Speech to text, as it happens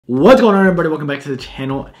What's going on, everybody? Welcome back to the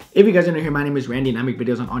channel. If you guys are new here, my name is Randy and I make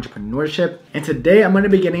videos on entrepreneurship, and today I'm going to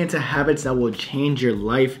be getting into habits that will change your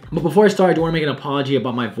life. But before I start, I do want to make an apology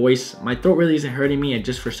about my voice. My throat really isn't hurting me. I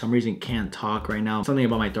just for some reason can't talk right now. Something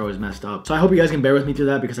about my throat is messed up, so I hope you guys can bear with me through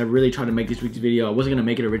that because I really tried to make this week's video. I wasn't going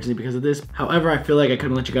to make it originally because of this. However, I feel like I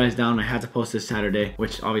couldn't let you guys down. I had to post this Saturday,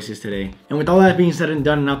 which obviously is today. And with all that being said and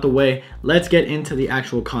done and out the way, let's get into the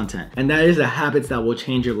actual content, and that is the habits that will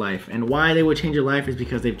change your life. And why they will change your life is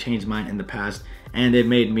because they've changed mine in the past, and it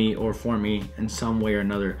made me or formed me in some way or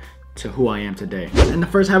another to who I am today. And the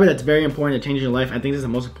first habit that's very important to change your life, I think this is the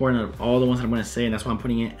most important of all the ones that I'm going to say, and that's why I'm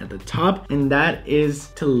putting it at the top, and that is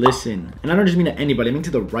to listen. And I don't just mean to anybody, I mean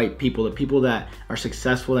to the right people, the people that are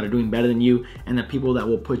successful, that are doing better than you, and the people that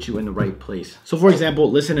will put you in the right place. So for example,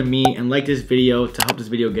 listen to me and like this video to help this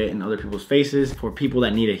video get in other people's faces for people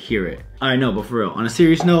that need to hear it. I know, but for real, on a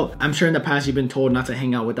serious note, I'm sure in the past you've been told not to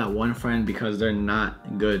hang out with that one friend because they're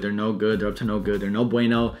not good, they're no good, they're up to no good, they're no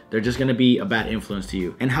bueno, they're just gonna be a bad influence to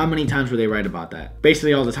you. And how many times were they right about that?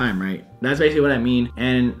 Basically all the time, right? That's basically what I mean.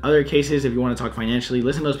 And in other cases, if you want to talk financially,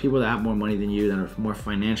 listen to those people that have more money than you, that are more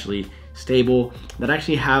financially stable, that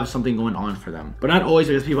actually have something going on for them. But not always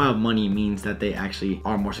because people have money means that they actually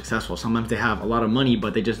are more successful. Sometimes they have a lot of money,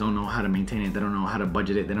 but they just don't know how to maintain it. They don't know how to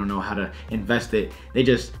budget it. They don't know how to invest it. They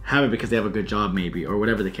just have it because they have a good job maybe, or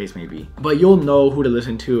whatever the case may be. But you'll know who to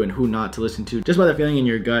listen to and who not to listen to just by the feeling in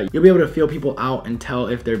your gut. You'll be able to feel people out and tell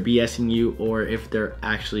if they're BSing you or if they're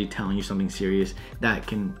actually telling you something serious that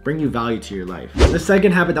can bring you value to your life. The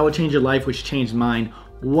second habit that will change your life, which changed mine,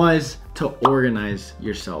 was to organize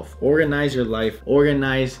yourself. Organize your life,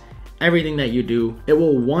 organize everything that you do. It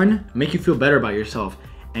will, one, make you feel better about yourself,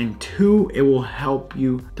 and two, it will help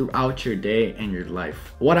you throughout your day and your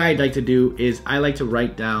life. What I like to do is I like to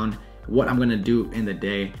write down what I'm gonna do in the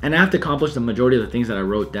day, and I have to accomplish the majority of the things that I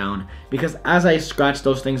wrote down, because as I scratch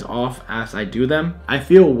those things off as I do them, I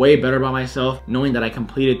feel way better about myself knowing that I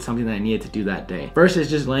completed something that I needed to do that day versus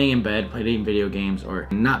just laying in bed playing video games or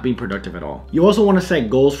not being productive at all. You also want to set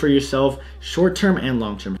goals for yourself, short-term and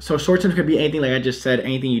long-term. So short-term could be anything like I just said,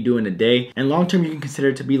 anything you do in a day, and long-term you can consider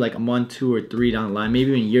it to be like a month, 2 or 3 down the line,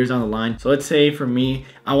 maybe even years down the line. So let's say for me,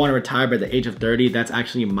 I want to retire by the age of 30. That's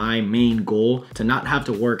actually my main goal, to not have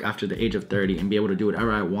to work after the age of 30 and be able to do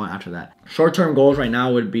whatever I want after that. Short-term goals right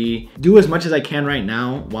now would be do as much as I can right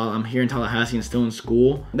now while I'm here in Tallahassee and still in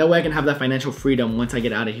school. That way I can have that financial freedom once I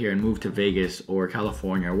get out of here and move to Vegas or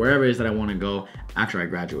California or wherever it is that I want to go after I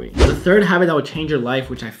graduate. The third habit that would change your life,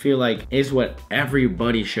 which I feel like is what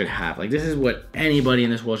everybody should have. Like, this is what anybody in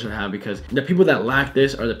this world should have, because the people that lack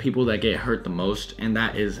this are the people that get hurt the most, and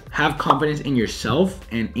that is have confidence in yourself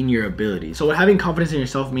and in your abilities. So what having confidence in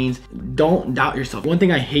yourself means, don't doubt yourself. One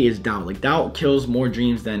thing I hate is doubt. Like, doubt kills more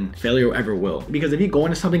dreams than failure ever will. Because if you go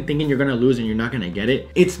into something thinking you're gonna lose and you're not gonna get it,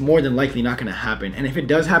 it's more than likely not gonna happen. And if it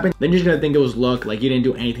does happen, then you're just gonna think it was luck, like you didn't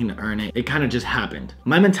do anything to earn it. It kind of just happened.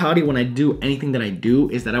 My mentality when I do anything that I do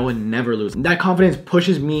is that I would never lose. That confidence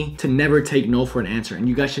pushes me to never take no for an answer. And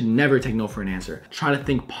you guys should never take no for an answer. Try to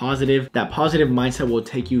think positive. That positive mindset will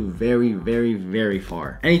take you very, very, very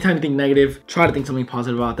far. Anytime you think negative, try to think something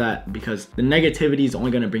positive about that, because the negativity is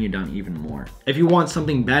only gonna bring you down even more. If you want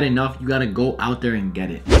something bad enough, you gotta go out there and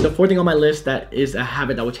get it. The fourth thing on my list that is a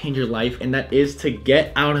habit that will change your life, and that is to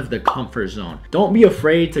get out of the comfort zone. Don't be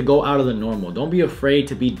afraid to go out of the normal. Don't be afraid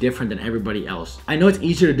to be different than everybody else. I know it's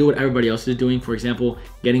easier to do what everybody else is doing, for example,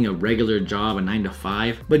 getting a regular job, a 9 to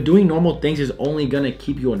 5, but doing normal things is only gonna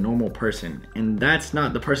keep you a normal person, and that's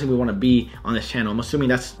not the person we want to be on this channel. I'm assuming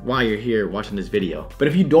that's why you're here watching this video. But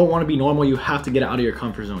if you don't want to be normal, you have to get out of your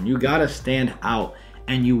comfort zone. You gotta stand out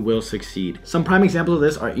and you will succeed. Some prime examples of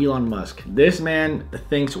this are Elon Musk. This man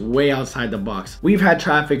thinks way outside the box. We've had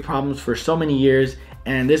traffic problems for so many years,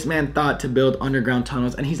 and this man thought to build underground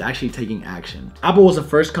tunnels, and he's actually taking action. Apple was the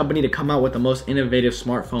first company to come out with the most innovative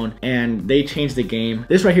smartphone, and they changed the game.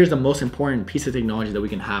 This right here is the most important piece of technology that we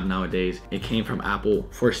can have nowadays. It came from Apple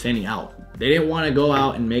for standing out. They didn't want to go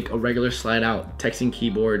out and make a regular slide out texting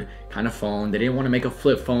keyboard kind of phone. They didn't want to make a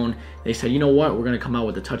flip phone. They said, you know what, we're going to come out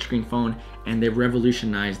with a touchscreen phone, and they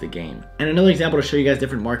revolutionized the game. And another example to show you guys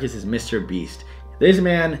different markets is Mr. Beast. This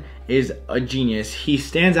man is a genius. He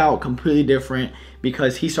stands out completely different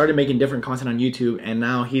because he started making different content on YouTube, and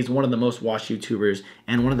now he's one of the most watched YouTubers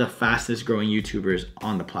and one of the fastest growing YouTubers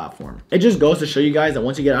on the platform. It just goes to show you guys that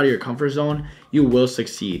once you get out of your comfort zone, you will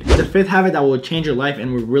succeed. The fifth habit that will change your life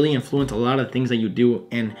and will really influence a lot of things that you do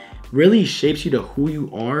and really shapes you to who you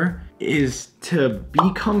are is to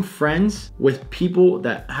become friends with people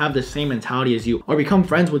that have the same mentality as you, or become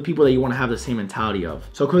friends with people that you want to have the same mentality of.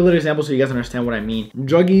 So a quick little example so you guys understand what I mean.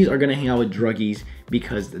 Druggies are gonna hang out with druggies.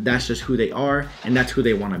 because that's just who they are and that's who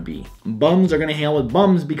they want to be. Bums are going to hang out with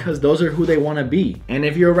bums because those are who they want to be. And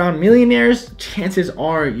if you're around millionaires, chances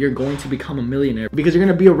are you're going to become a millionaire because you're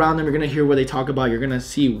going to be around them. You're going to hear what they talk about. You're going to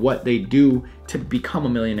see what they do to become a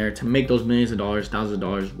millionaire, to make those millions of dollars, thousands of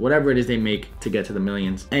dollars, whatever it is they make to get to the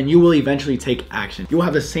millions. And you will eventually take action. You will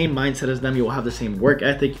have the same mindset as them. You will have the same work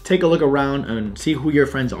ethic. Take a look around and see who your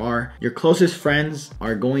friends are. Your closest friends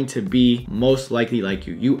are going to be most likely like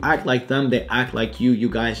you. You act like them, they act like you. You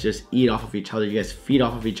guys just eat off of each other. You guys feed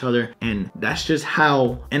off of each other. And that's just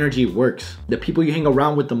how energy works. The people you hang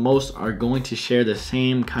around with the most are going to share the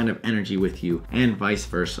same kind of energy with you, and vice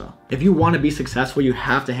versa. If you want to be successful, you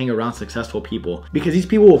have to hang around successful people, because these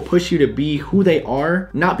people will push you to be who they are,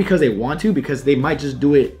 not because they want to, because they might just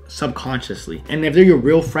do it subconsciously. And if they're your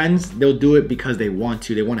real friends, they'll do it because they want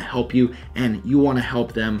to. They want to help you, and you want to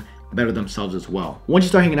help them better themselves as well. Once you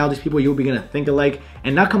start hanging out with these people, you'll begin to think alike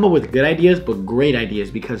and not come up with good ideas, but great ideas,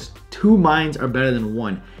 because two minds are better than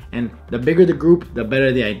one. And the bigger the group, the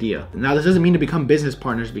better the idea. Now, this doesn't mean to become business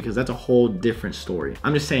partners, because that's a whole different story.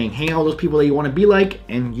 I'm just saying, hang out with those people that you want to be like,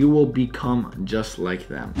 and you will become just like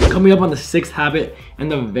them. Coming up on the 6th habit,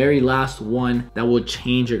 and the very last one that will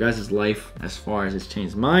change your guys' life as far as it's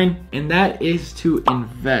changed mine, and that is to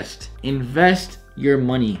invest. Invest your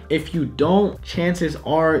money. If you don't, chances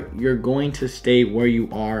are you're going to stay where you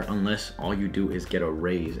are unless all you do is get a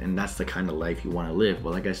raise, and that's the kind of life you want to live.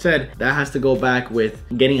 But like I said, that has to go back with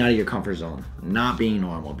getting out of your comfort zone, not being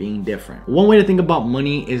normal, being different. One way to think about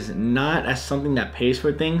money is not as something that pays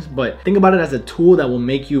for things, but think about it as a tool that will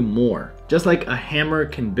make you more. Just like a hammer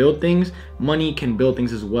can build things, money can build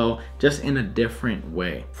things as well, just in a different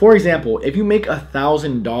way. For example, if you make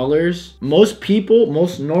 $1,000, most people,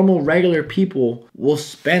 most normal regular people will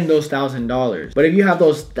spend those $1,000. But if you have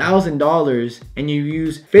those $1,000 and you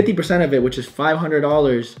use 50% of it, which is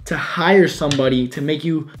 $500, to hire somebody to make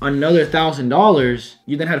you another $1,000,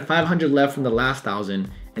 you then had 500 left from the last 1,000,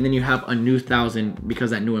 and then you have a new 1,000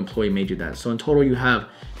 because that new employee made you that. So in total, you have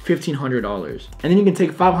 $1,500. And then you can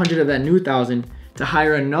take 500 of that new 1,000 to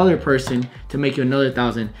hire another person to make you another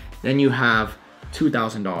 1,000. Then you have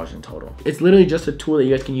 $2,000 in total. It's literally just a tool that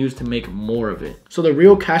you guys can use to make more of it. So the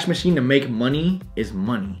real cash machine to make money is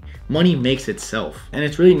money. Money makes itself, and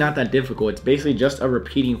it's really not that difficult. It's basically just a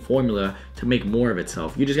repeating formula to make more of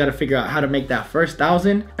itself. You just got to figure out how to make that first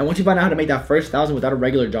 1,000, and once you find out how to make that first 1,000 without a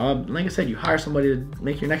regular job, like I said, you hire somebody to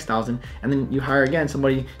make your next 1,000, and then you hire again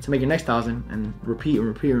somebody to make your next 1,000, and repeat and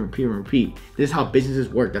repeat and repeat and repeat. This is how businesses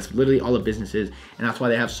work. That's literally all a business is, and that's why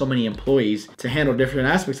they have so many employees to handle different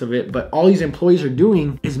aspects of it. But all these employees are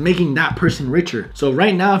doing is making that person richer. So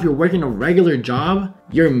right now, if you're working a regular job,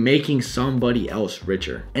 you're making somebody else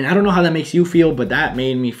richer. And I don't know how that makes you feel, but that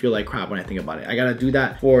made me feel like crap when I think about it. I gotta do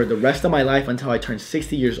that for the rest of my life until I turn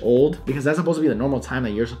 60 years old, because that's supposed to be the normal time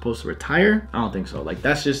that you're supposed to retire. I don't think so. Like,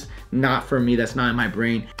 that's just not for me. That's not in my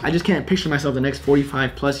brain. I just can't picture myself the next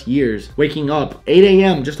 45 plus years waking up 8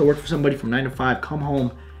 a.m. just to work for somebody from 9 to 5, come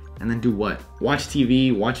home, and then do what? Watch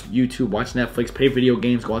TV, watch YouTube, watch Netflix, play video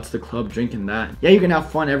games, go out to the club, drinking that. Yeah, you can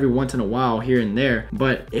have fun every once in a while here and there,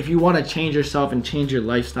 but if you want to change yourself and change your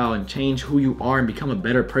lifestyle and change who you are and become a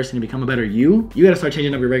better person and become a better you gotta start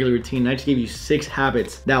changing up your regular routine. I just gave you 6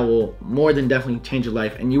 habits that will more than definitely change your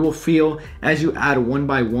life, and you will feel as you add one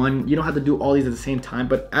by one. You don't have to do all these at the same time,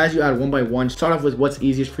 but as you add one by one, start off with what's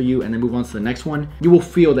easiest for you and then move on to the next one. You will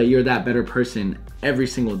feel that you're that better person every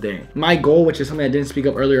single day. My goal, which is something I didn't speak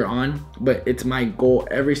of earlier on, but it's my goal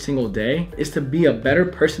every single day, is to be a better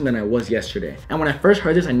person than I was yesterday. And when I first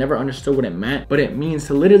heard this, I never understood what it meant, but it means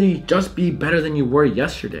to literally just be better than you were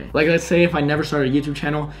yesterday. Like, let's say if I never started a YouTube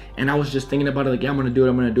channel and I was just thinking about it, like, yeah, I'm gonna do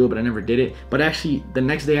it, but I never did it. But actually, the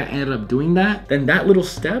next day I ended up doing that, then that little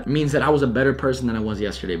step means that I was a better person than I was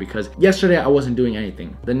yesterday, because yesterday I wasn't doing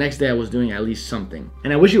anything. The next day I was doing at least something.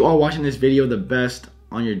 And I wish you all watching this video the best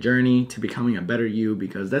on your journey to becoming a better you,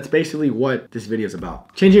 because that's basically what this video is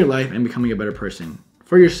about. Changing your life and becoming a better person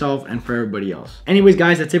for yourself and for everybody else. Anyways,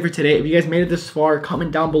 guys, that's it for today. If you guys made it this far,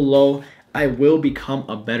 comment down below. I will become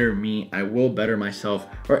a better me. I will better myself,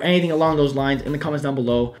 or anything along those lines in the comments down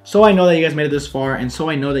below. So I know that you guys made it this far, and so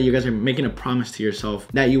I know that you guys are making a promise to yourself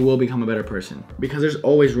that you will become a better person, because there's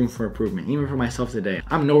always room for improvement. Even for myself today,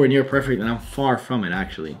 I'm nowhere near perfect, and I'm far from it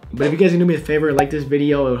actually. But if you guys can do me a favor, like this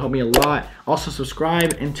video, it would help me a lot. Also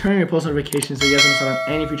subscribe and turn on your post notifications so you guys don't miss out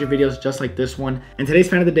on any future videos just like this one. And today's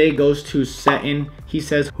fan of the day goes to Seton. He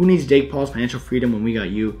says, "Who needs Jake Paul's financial freedom when we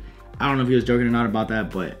got you?" I don't know if he was joking or not about that,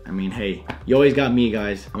 but I mean, hey, you always got me,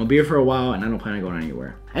 guys. I'm gonna be here for a while, and I don't plan on going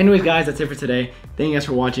anywhere. Anyways, guys, that's it for today. Thank you guys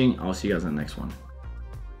for watching. I'll see you guys in the next one.